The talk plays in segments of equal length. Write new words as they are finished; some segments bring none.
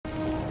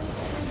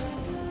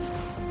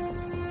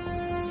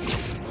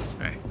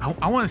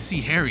I want to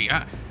see Harry.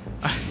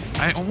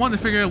 I want to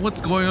figure out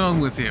what's going on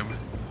with him.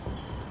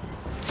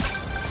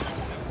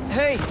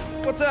 Hey,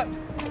 what's up?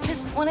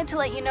 Just wanted to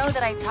let you know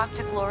that I talked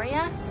to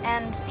Gloria,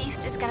 and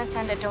Feast is gonna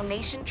send a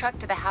donation truck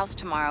to the house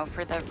tomorrow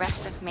for the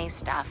rest of May's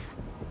stuff.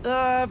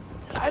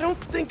 I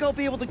don't think I'll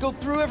be able to go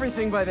through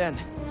everything by then.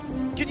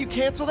 Could you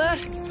cancel that?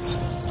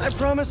 I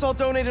promise I'll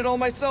donate it all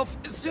myself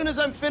as soon as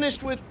I'm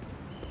finished with...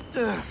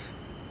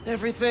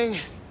 everything.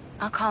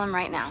 I'll call him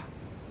right now.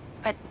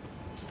 But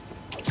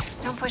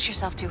don't push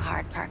yourself too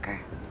hard, Parker.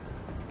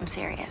 I'm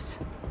serious.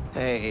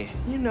 Hey,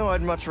 you know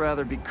I'd much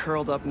rather be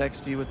curled up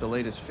next to you with the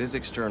latest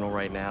physics journal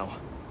right now.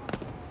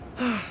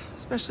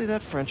 Especially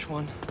that French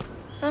one.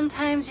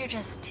 Sometimes you're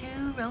just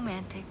too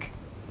romantic.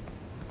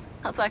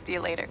 I'll talk to you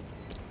later.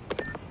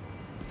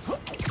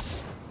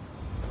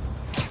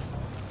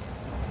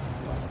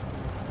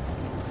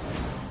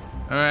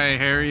 All right,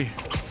 Harry.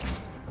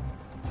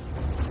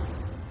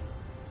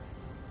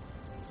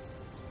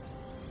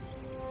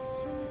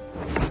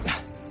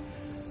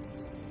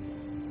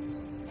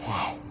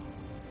 Wow.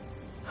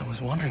 I was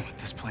wondering what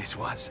this place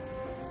was.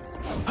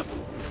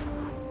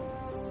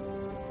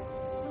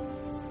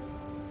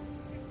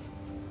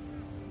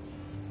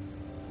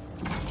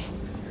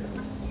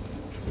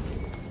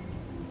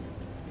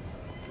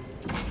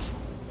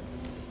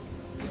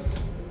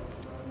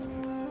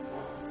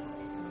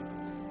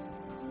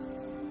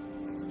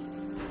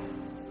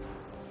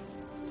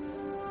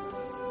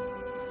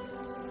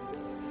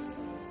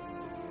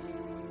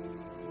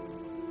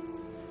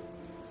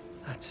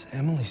 That's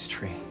Emily's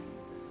tree.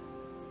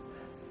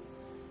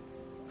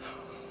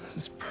 This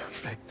is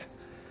perfect.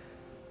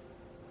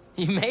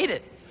 You made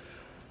it!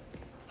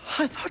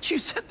 I thought you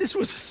said this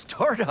was a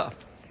startup.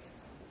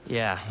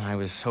 Yeah, I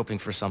was hoping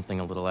for something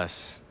a little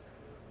less...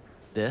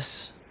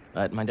 this.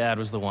 But my dad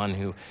was the one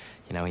who,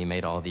 you know, he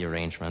made all the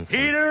arrangements.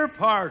 Peter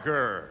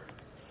Parker!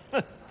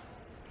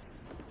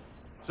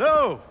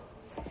 So,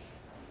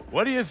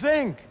 what do you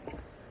think?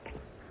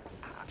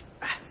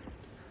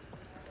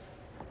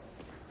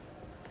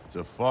 It's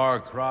a far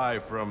cry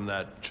from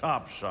that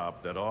chop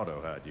shop that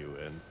Otto had you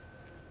in.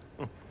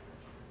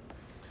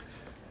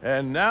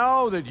 And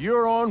now that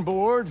you're on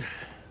board,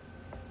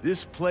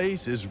 this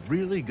place is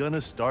really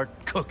gonna start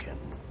cooking.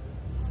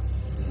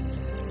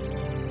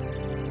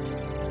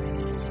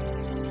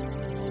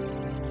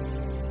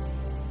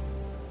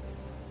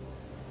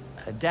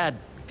 Dad,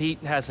 Pete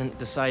hasn't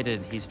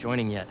decided he's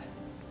joining yet.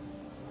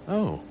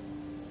 Oh.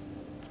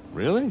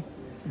 Really?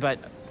 But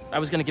I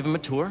was gonna give him a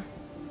tour.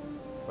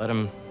 Let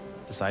him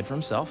decide for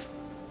himself.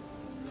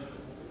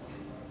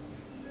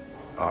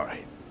 All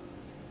right.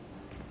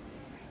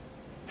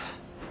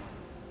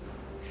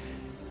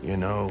 You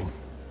know,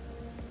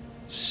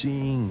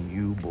 seeing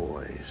you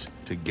boys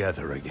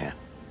together again.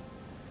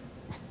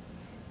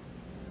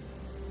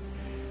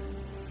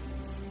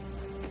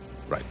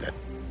 Right then.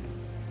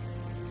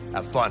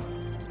 Have fun.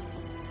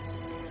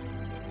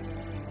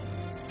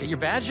 Get your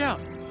badge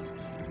out.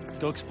 Let's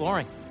go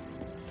exploring.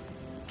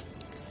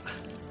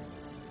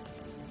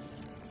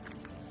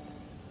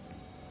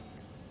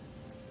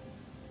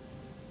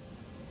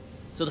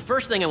 So the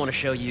first thing I want to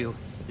show you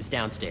is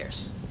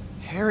downstairs.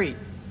 Harry,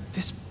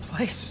 this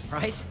place...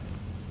 Right?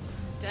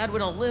 Dad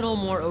went a little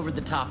more over the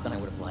top than I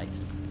would have liked.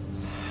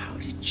 How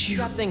did He you...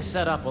 got things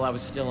set up while I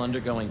was still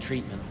undergoing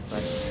treatment,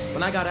 but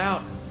when I got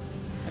out,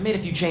 I made a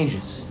few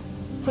changes.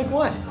 Like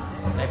what?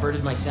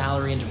 Diverted my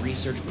salary into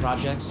research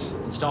projects,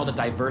 installed a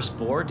diverse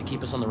board to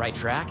keep us on the right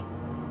track,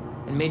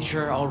 and made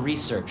sure all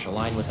research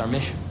aligned with our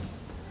mission,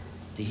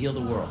 to heal the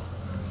world.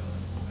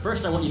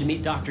 First, I want you to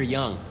meet Dr.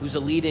 Young, who's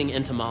a leading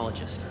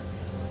entomologist.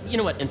 You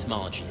know what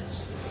entomology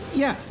is?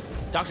 Yeah.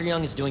 Dr.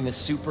 Young is doing this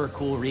super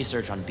cool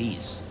research on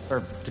bees,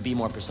 or to be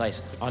more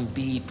precise, on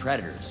bee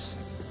predators.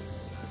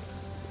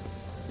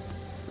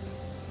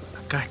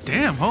 God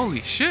damn,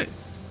 holy shit.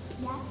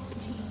 Yes,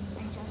 Jean.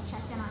 I just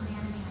checked in on Dan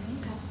and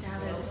Annie.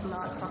 Data is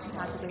not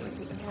cross-compatible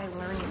with the AI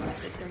learning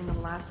method during the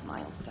last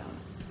milestone.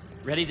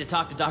 Ready to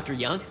talk to Dr.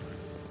 Young?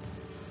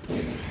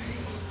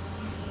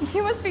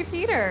 You must be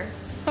Peter.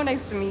 So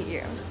nice to meet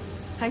you.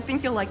 I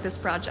think you'll like this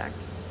project.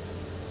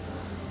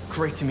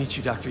 Great to meet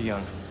you, Dr.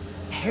 Young.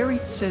 Harry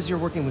says you're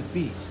working with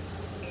bees.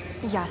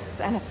 Yes,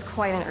 and it's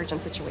quite an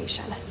urgent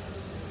situation.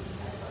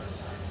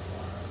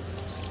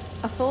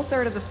 A full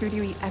third of the food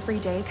you eat every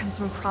day comes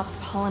from crops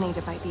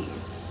pollinated by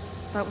bees.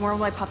 But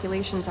worldwide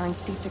populations are in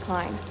steep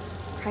decline,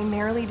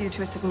 primarily due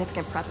to a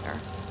significant predator,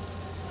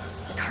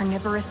 the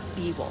carnivorous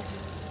bee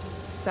wolf.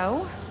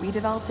 So, we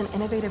developed an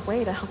innovative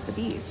way to help the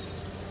bees.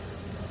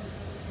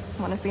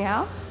 Want to see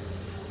how?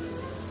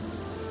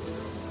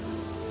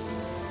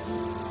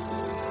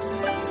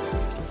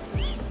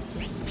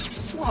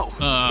 Whoa,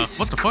 this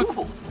what is the cool.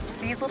 fuck?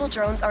 These little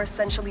drones are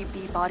essentially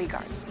bee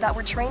bodyguards that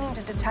we're training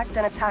to detect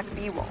and attack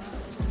bee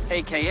wolves.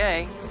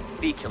 AKA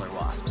bee killer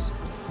wasps.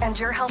 And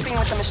you're helping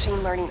with the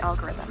machine learning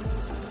algorithm.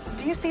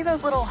 Do you see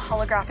those little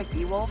holographic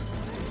bee wolves?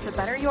 The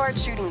better you are at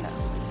shooting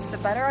those, the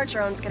better our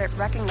drones get at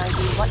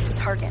recognizing what to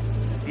target.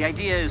 The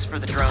idea is for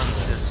the drones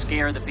to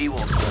scare the bee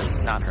wolf,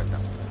 but not hurt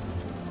them.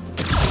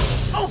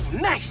 Oh,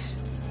 nice!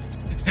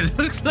 It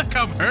looks like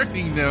I'm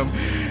hurting them.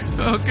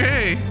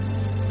 Okay.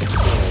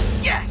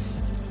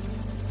 Yes!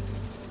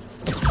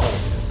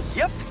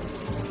 Yep.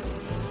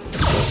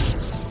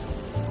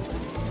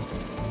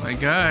 My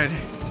God.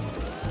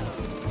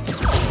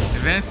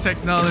 Advanced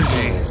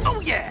technology.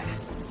 Oh yeah!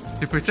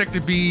 To protect the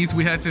bees,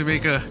 we had to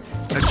make a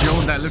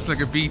drone that looked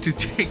like a bee to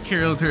take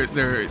care of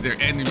their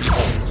enemies.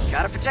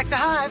 Gotta protect the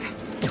hive.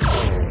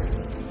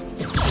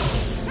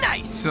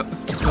 Nice! So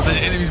the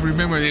enemies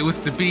remember it was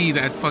the bee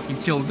that fucking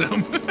killed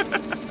them.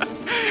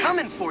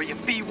 Coming for you,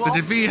 bee wolf.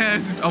 But the bee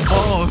has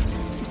evolved.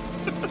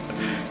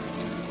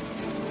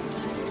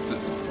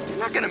 You're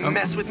not gonna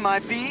mess with my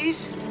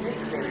bees.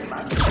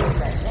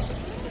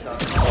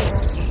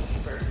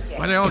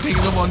 Why are they all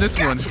taking them on this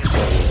one?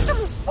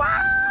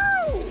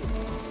 Wow!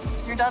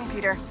 You're done,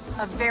 Peter.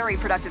 A very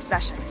productive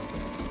session.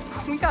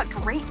 We got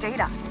great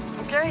data.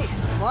 Okay,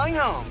 flying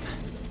home.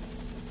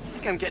 I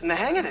think I'm getting the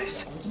hang of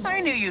this. I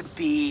knew you'd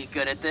be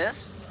good at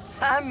this.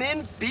 I'm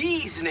in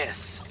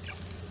business.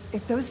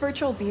 If those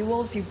virtual bee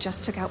wolves you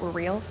just took out were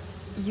real,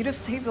 you'd have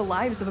saved the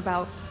lives of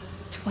about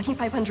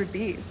 2,500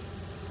 bees.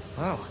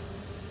 Wow.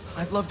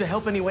 I'd love to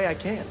help any way I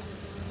can.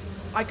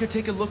 I could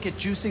take a look at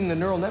juicing the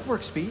neural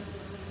network speed.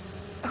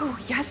 Oh,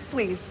 yes,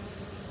 please.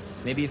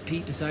 Maybe if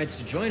Pete decides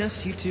to join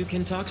us, you two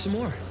can talk some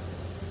more.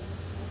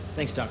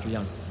 Thanks, Dr.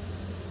 Young.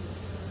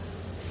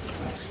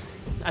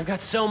 I've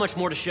got so much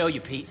more to show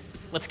you, Pete.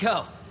 Let's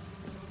go.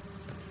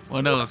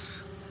 What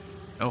else?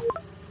 Oh.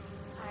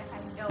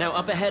 Now,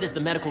 up ahead is the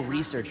medical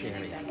research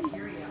area.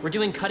 We're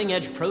doing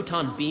cutting-edge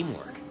proton beam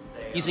work,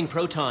 using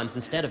protons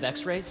instead of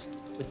X-rays,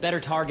 with better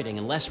targeting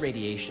and less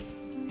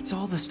radiation. It's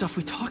all the stuff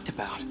we talked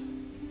about.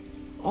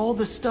 All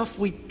the stuff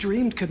we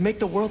dreamed could make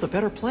the world a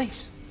better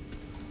place.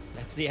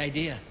 That's the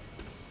idea.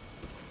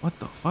 What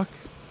the fuck?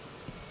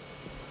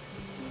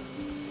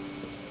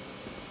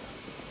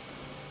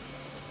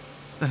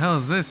 The hell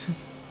is this?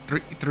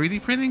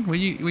 3D printing? What are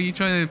you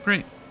trying to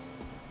print?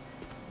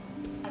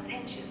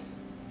 Attention.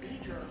 Bee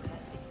drone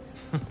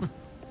testing.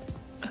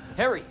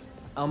 Harry,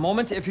 a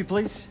moment, if you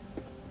please.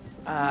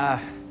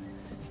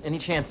 Any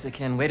chance it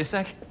can wait a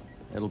sec?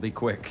 It'll be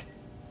quick.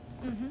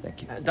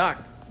 Thank you.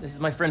 Doc, this is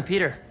my friend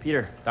Peter.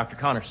 Peter, Dr.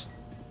 Connors.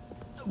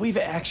 We've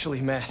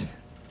actually met.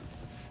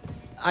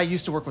 I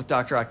used to work with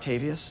Dr.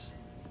 Octavius.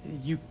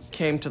 You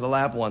came to the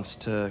lab once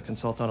to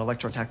consult on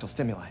electrotactile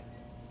stimuli.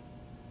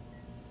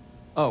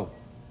 Oh.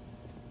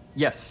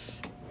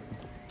 Yes.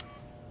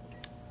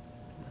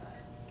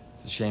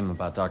 It's a shame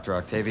about Dr.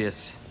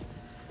 Octavius.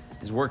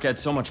 His work had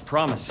so much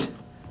promise.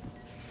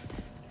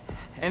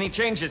 Any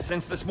changes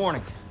since this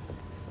morning?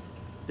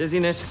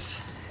 Dizziness,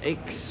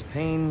 aches,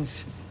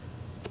 pains,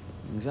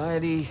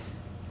 anxiety,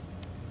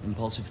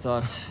 impulsive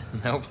thoughts?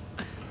 Nope.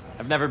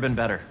 I've never been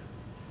better.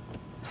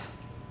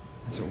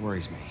 That's what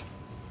worries me.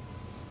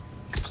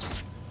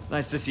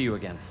 Nice to see you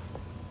again.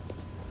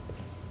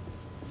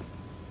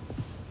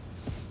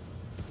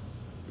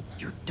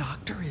 Your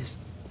doctor is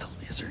the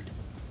lizard.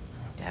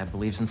 Dad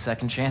believes in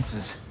second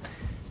chances.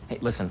 Hey,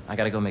 listen, I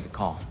gotta go make a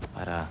call,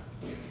 but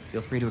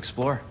feel free to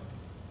explore.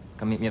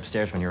 Come meet me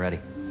upstairs when you're ready.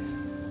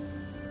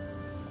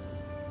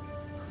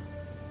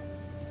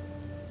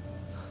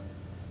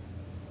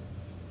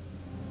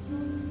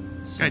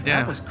 So Goddamn.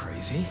 that was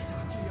crazy.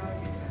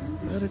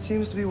 But it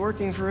seems to be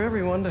working for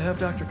everyone to have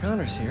Dr.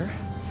 Connors here.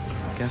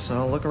 Guess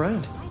I'll look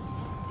around.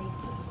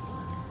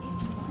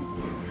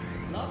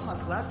 Love how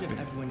collaborative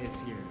everyone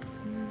is here.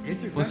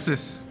 What's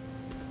this?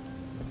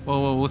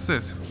 Whoa, what's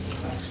this?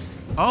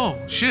 Oh,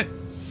 shit.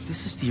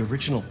 This is the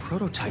original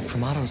prototype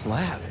from Otto's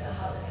lab.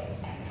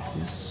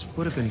 This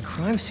would have been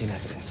crime scene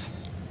evidence.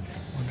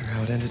 Wonder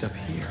how it ended up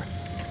here.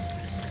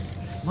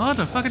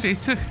 Motherfucker, they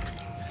took...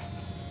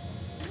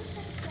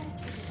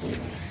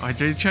 Are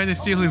they trying to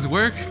steal his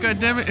work? God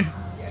damn it.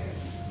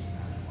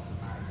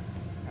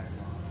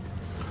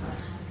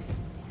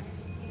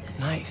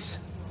 Nice.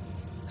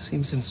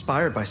 Seems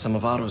inspired by some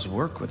of Otto's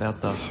work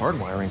without the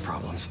hardwiring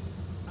problems.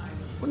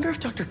 Wonder if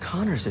Dr.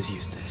 Connors has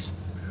used this.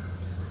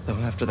 Though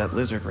after that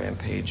lizard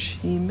rampage,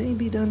 he may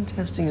be done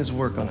testing his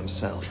work on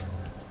himself.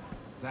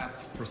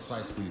 That's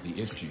precisely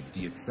the issue.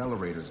 The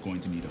accelerator is going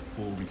to need a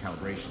full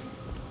recalibration.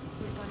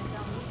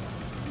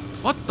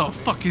 What the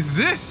fuck is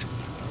this?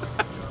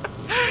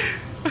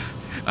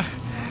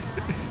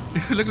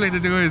 It look like they're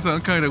doing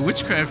some kind of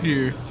witchcraft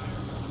here.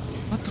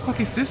 What the fuck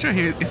is this right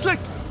here? It's like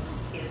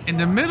in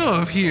the middle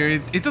of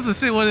here. It doesn't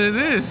say what it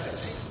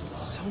is.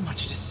 So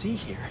much to see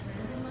here.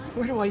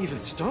 Where do I even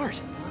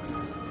start?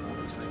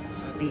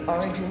 The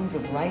origins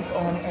of life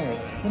on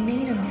Earth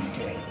remain a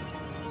mystery.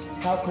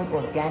 How could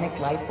organic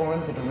life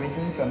forms have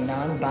arisen from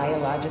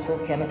non-biological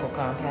chemical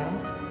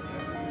compounds?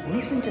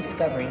 Recent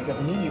discoveries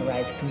of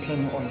meteorites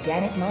containing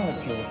organic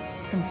molecules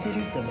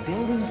considered the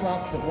building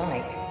blocks of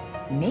life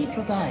may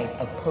provide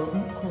a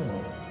potent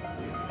clue.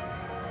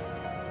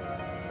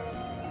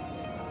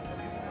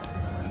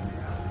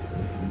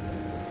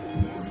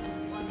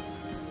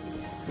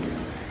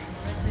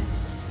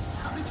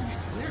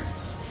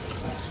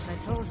 I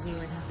told you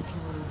I'd have to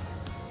kill him.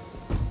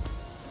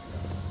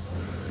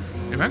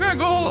 If Am I gonna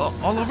go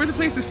all over the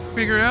place to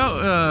figure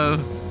out?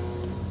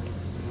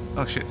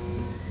 Oh shit!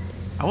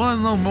 I want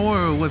to know more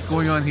of what's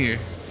going on here.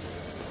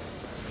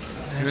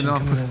 Imagine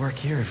coming to work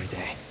here every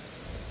day.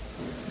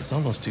 It's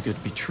almost too good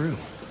to be true.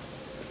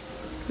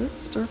 Could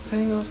start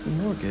paying off the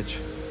mortgage.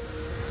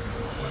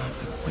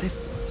 But what if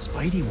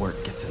Spidey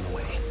work gets in the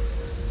way?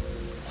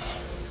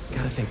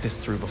 Gotta think this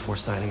through before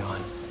signing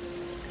on.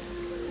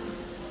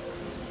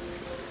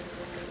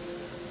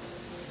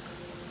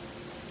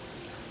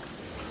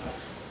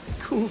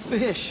 Cool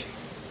fish.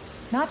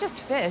 Not just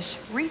fish,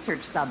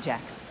 research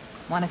subjects.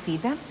 Want to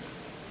feed them?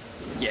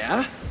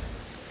 Yeah?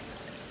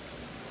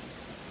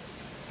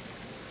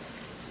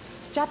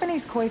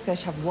 Japanese koi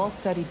fish have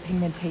well-studied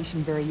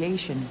pigmentation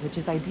variation, which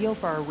is ideal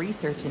for our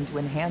research into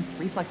enhanced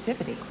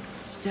reflectivity.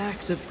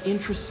 Stacks of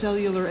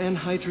intracellular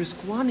anhydrous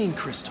guanine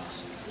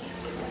crystals.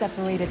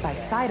 Separated by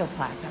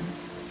cytoplasm,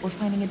 we're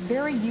finding it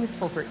very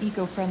useful for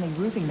eco-friendly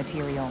roofing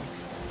materials.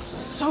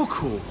 So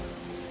cool.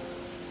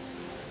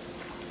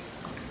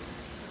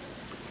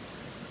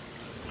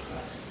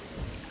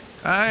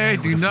 I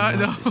do not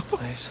know.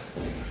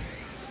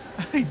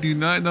 I do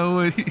not know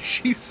what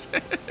she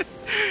said.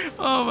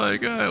 Oh my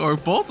god, or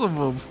both of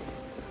them.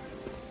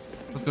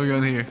 What's going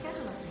on here?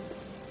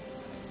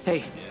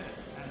 Hey,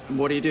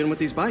 what are you doing with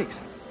these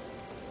bikes?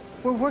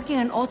 We're working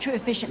on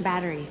ultra-efficient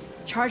batteries,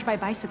 charged by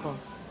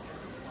bicycles.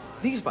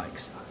 These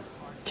bikes?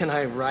 Can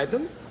I ride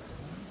them?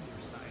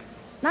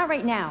 Not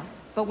right now,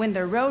 but when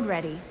they're road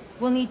ready,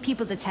 we'll need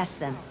people to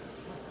test them.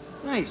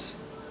 Nice.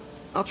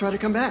 I'll try to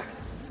come back.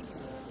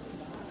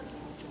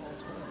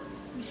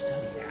 We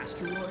study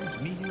asteroids,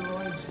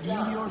 meteoroids,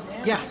 meteors,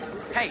 and... Yeah.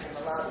 Hey,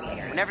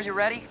 whenever you're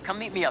ready, come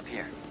meet me up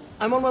here.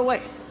 I'm on my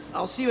way.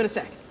 I'll see you in a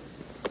sec.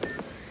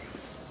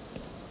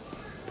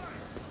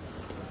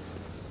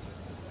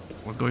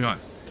 What's going on?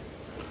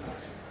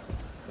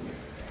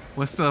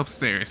 What's the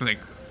upstairs? Like,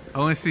 I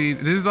want to see.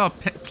 This is all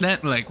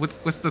plant. Like, what's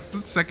the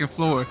second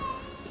floor?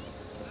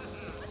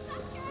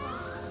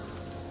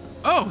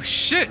 Oh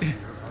shit!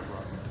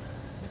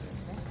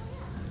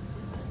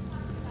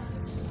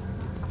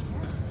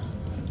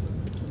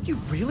 You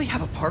really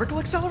have a particle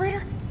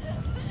accelerator?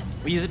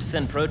 We use it to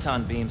send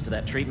proton beams to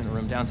that treatment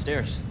room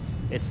downstairs.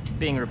 It's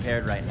being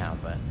repaired right now,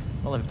 but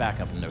we'll have it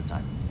back up in no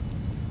time.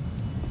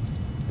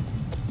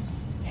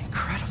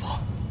 Incredible.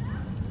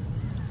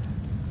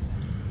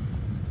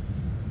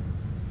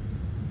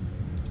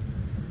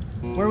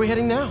 Where are we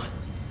heading now?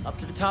 Up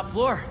to the top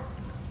floor.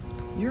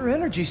 Your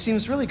energy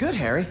seems really good,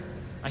 Harry.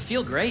 I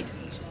feel great.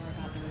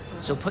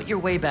 So put your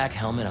way back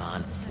helmet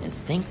on and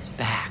think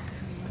back.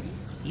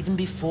 Even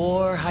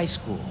before high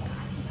school.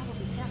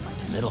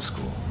 To middle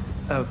school.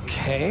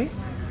 Okay.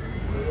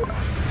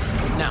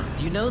 Now,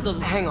 do you know the...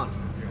 Hang on.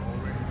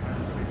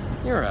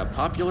 You're a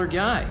popular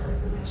guy.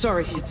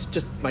 Sorry, it's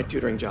just my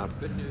tutoring job.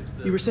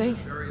 You were saying?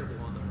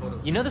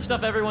 You know the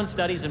stuff everyone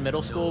studies in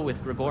middle school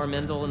with Gregor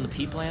Mendel and the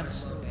pea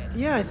plants?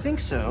 Yeah, I think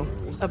so.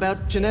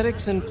 About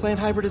genetics and plant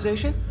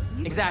hybridization?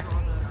 Exactly.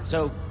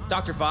 So,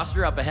 Dr.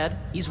 Foster up ahead,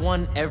 he's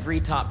won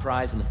every top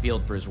prize in the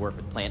field for his work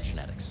with plant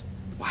genetics.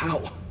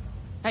 Wow.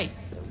 Hey,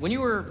 when you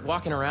were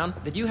walking around,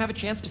 did you have a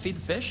chance to feed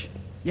the fish?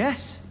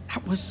 Yes,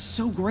 that was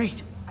so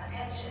great.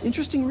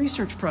 Interesting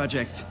research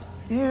project.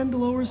 And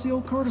lowers the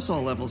old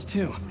cortisol levels,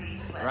 too.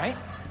 Right?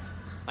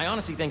 I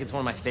honestly think it's one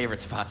of my favorite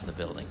spots in the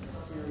building.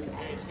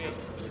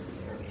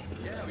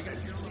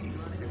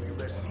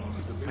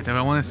 But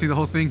I want to see the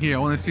whole thing here. I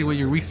want to see what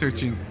you're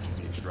researching.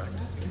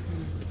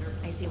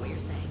 I see what you're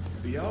saying.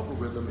 The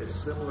algorithm is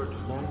similar to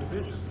long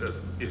division,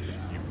 if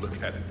you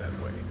look at it that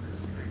way.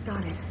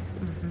 Got it.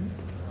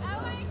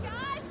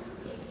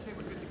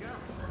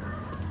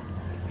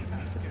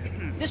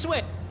 This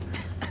way!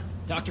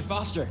 Dr.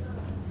 Foster.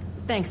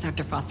 Thanks,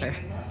 Dr. Foster.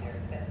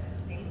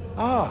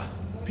 Ah,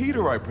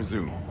 Peter, I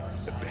presume.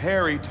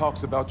 Harry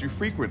talks about you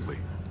frequently.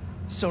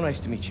 So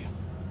nice to meet you.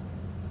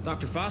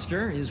 Dr.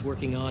 Foster is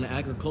working on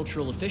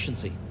agricultural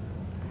efficiency.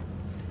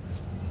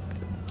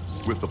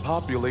 With the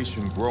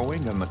population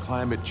growing and the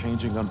climate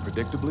changing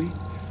unpredictably,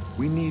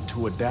 we need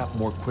to adapt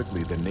more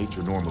quickly than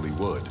nature normally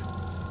would.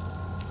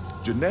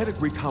 Genetic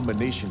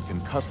recombination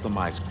can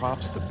customize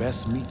crops to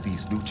best meet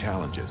these new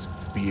challenges,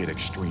 be it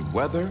extreme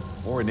weather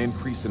or an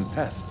increase in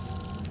pests.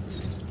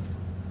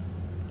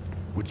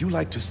 Would you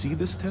like to see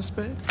this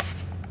testbed?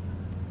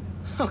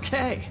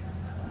 Okay.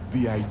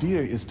 The idea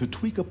is to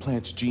tweak a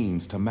plant's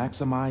genes to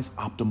maximize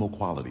optimal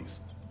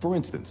qualities. For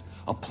instance,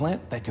 a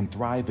plant that can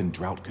thrive in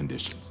drought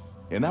conditions.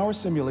 In our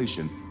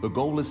simulation, the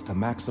goal is to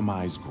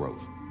maximize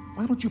growth.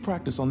 Why don't you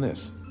practice on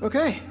this?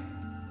 Okay.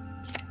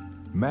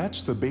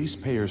 Match the base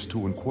pairs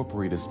to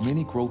incorporate as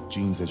many growth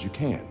genes as you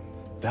can.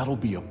 That'll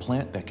be a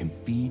plant that can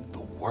feed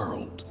the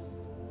world.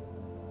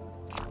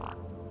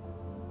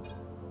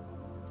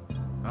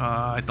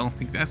 I don't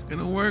think that's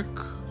gonna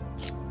work.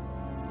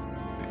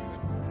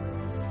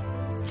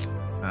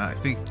 I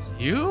think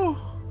you?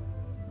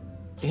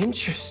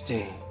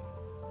 Interesting.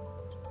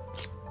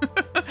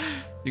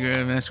 You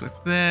gotta mess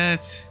with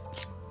that.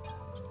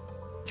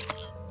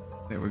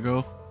 There we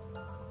go.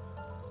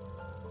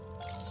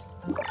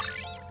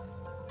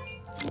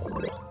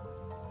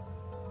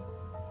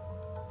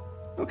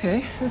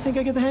 Okay, I think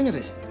I get the hang of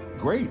it.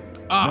 Great.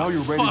 Ah, now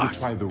you're ready fuck. to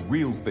try the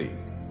real thing.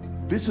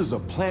 This is a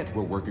plant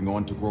we're working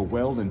on to grow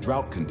well in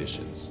drought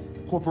conditions.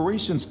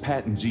 Corporations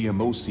patent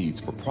GMO seeds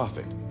for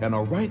profit and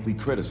are rightly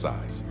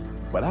criticized.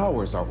 But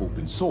ours are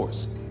open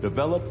source,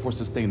 developed for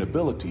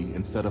sustainability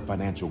instead of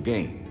financial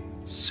gain.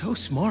 So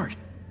smart.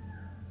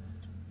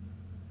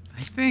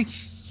 I think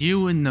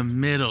you in the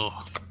middle.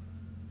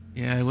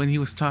 Yeah, when he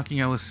was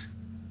talking, I was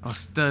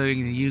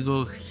studying. You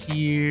go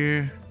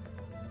here.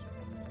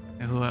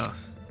 And who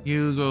else?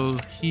 You go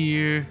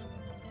here.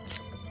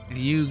 And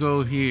you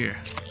go here.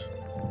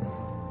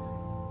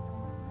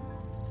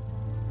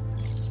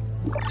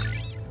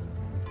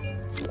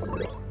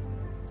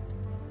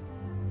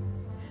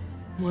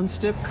 One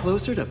step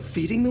closer to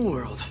feeding the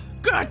world.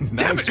 God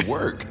damn Nice it!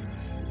 work.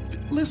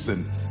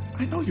 Listen,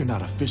 I know you're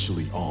not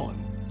officially on,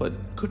 but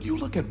could you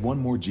look at one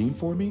more gene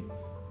for me?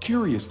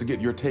 Curious to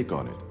get your take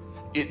on it.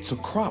 It's a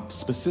crop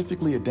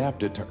specifically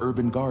adapted to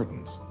urban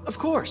gardens. Of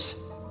course.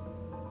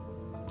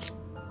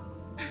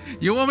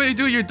 You want me to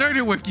do your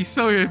dirty work, you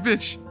sorry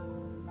bitch.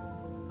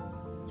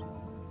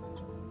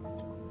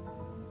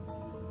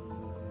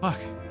 Fuck.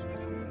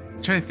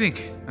 I'm trying to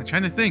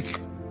think.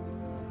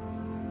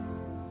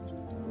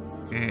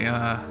 Okay,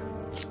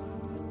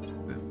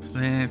 the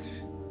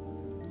plant.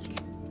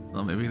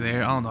 Well, maybe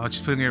there. I don't know. I'm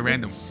just putting it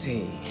random. Let's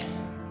see.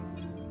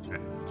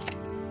 Okay.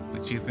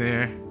 Put you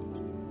there.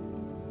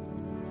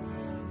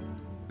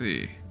 Let's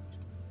see.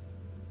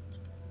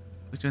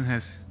 Which one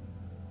has?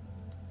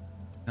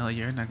 No,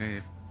 you're not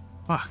gonna.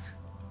 Fuck.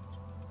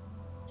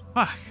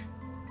 Fuck.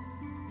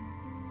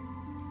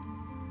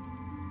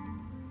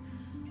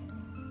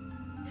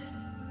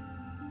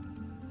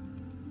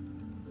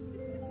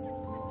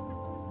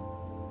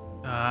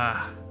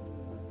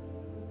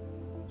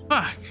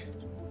 Fuck.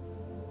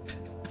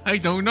 I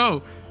don't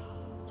know.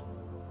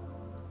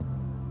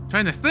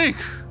 Trying to think.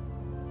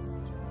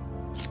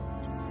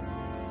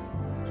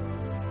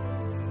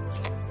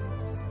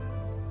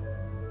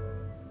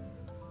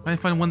 Trying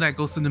to find one that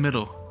goes in the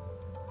middle.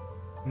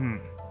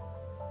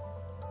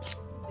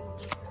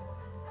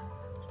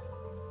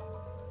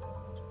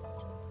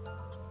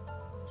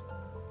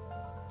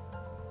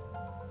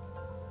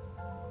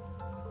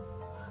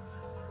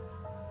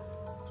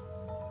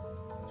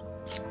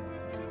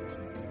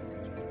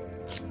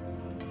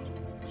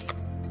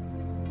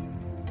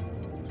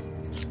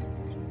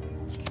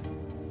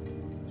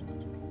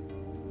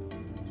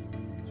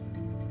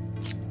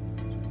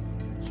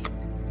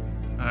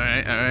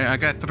 Alright, I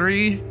got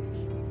 3.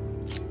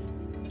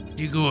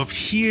 You go up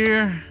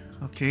here.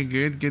 Okay,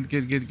 good.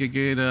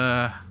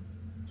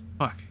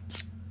 Fuck.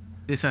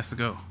 This has to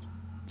go.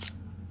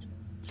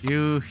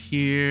 You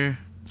here.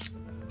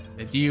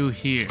 And you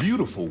here.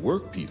 Beautiful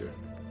work, Peter.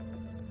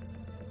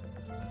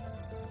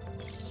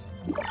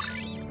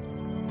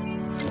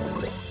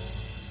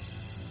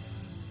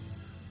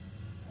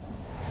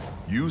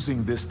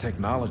 Using this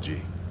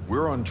technology,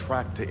 we're on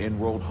track to end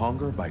world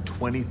hunger by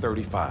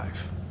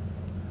 2035.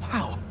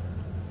 Wow.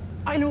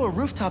 I know a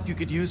rooftop you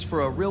could use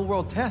for a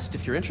real-world test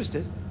if you're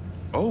interested.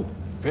 Oh,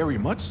 very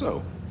much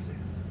so.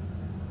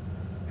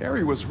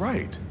 Harry was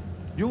right.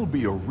 You'll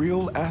be a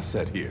real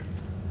asset here.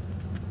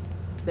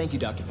 Thank you,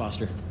 Dr.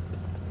 Foster.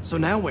 So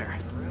now where?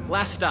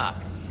 Last stop.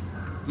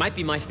 Might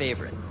be my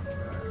favorite.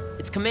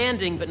 It's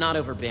commanding, but not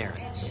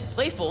overbearing.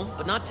 Playful,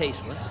 but not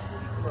tasteless.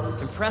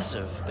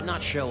 Impressive, but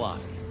not show-off.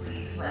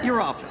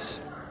 Your office.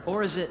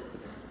 Or is it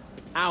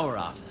our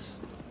office?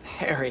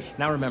 Harry.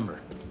 Now remember,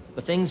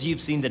 the things you've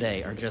seen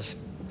today are just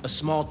a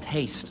small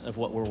taste of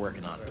what we're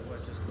working on.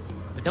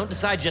 But don't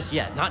decide just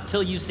yet, not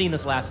till you've seen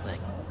this last thing.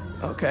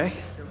 Okay.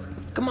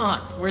 Come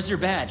on, where's your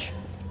badge?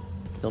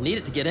 You'll need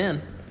it to get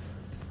in.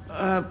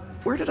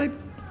 Where did I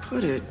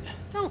put it?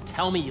 Don't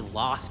tell me you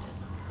lost it.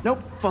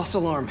 Nope, false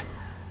alarm.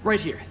 Right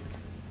here.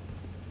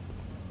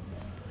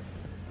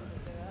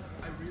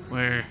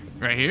 Where?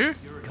 Right here?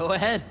 Go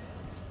ahead.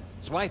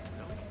 Swipe.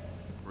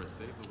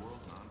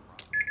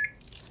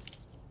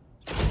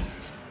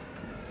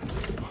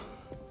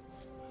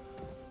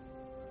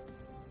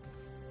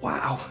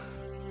 Wow.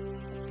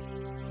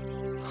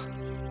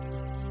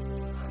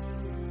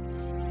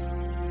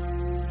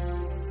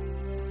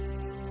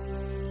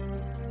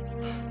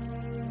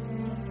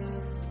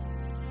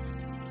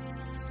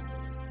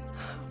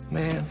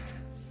 Man.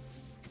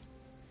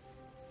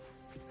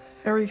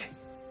 Harry.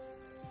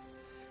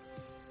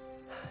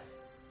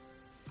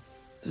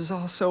 This is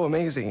all so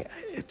amazing.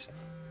 It's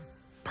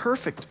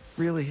perfect,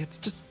 really. It's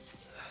just...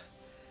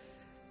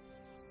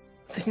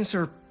 Things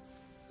are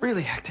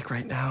really hectic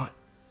right now.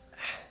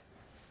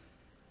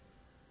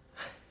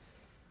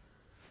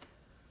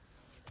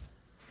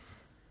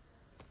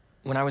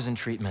 When I was in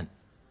treatment,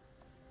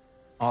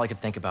 all I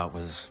could think about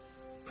was,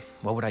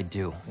 what would I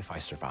do if I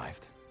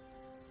survived?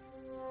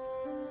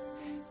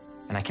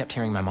 And I kept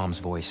hearing my mom's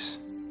voice,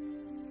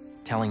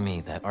 telling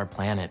me that our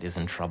planet is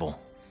in trouble,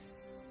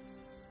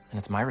 and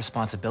it's my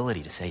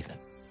responsibility to save it.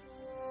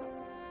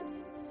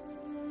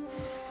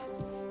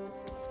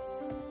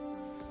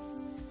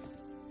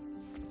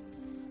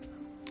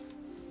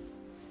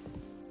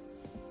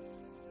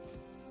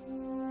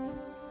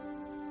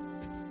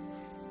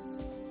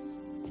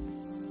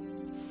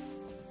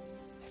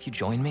 you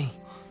join me?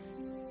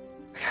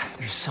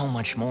 There's so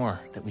much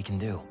more that we can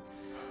do.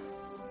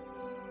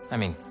 I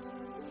mean,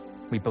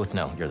 we both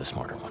know you're the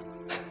smarter one.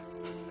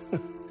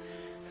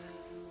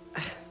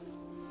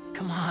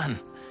 Come on.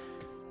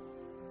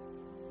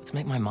 Let's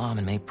make my mom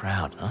and May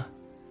proud, huh?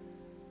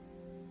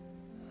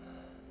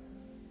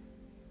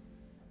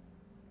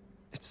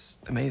 It's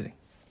amazing.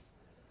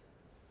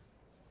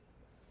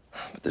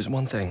 But there's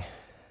one thing.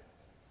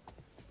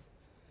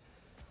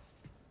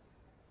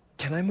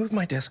 Can I move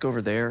my desk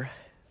over there?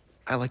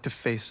 I like to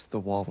face the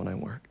wall when I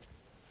work.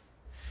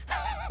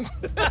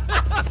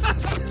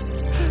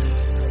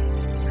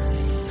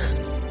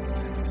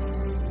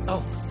 Oh,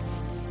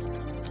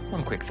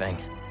 one quick thing.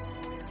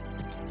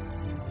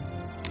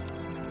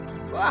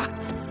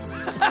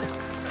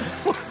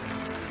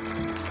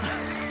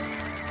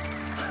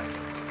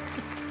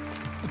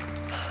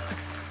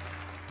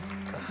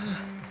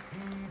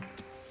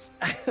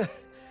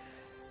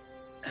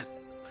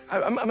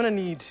 I'm gonna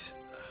need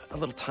a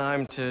little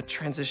time to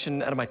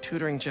transition out of my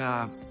tutoring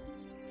job.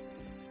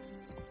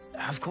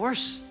 Of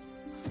course.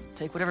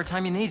 Take whatever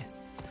time you need.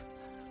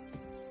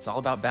 It's all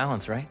about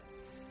balance, right?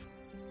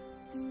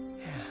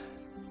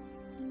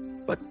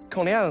 But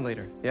Coney Island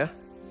later, yeah?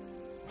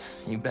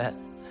 You bet.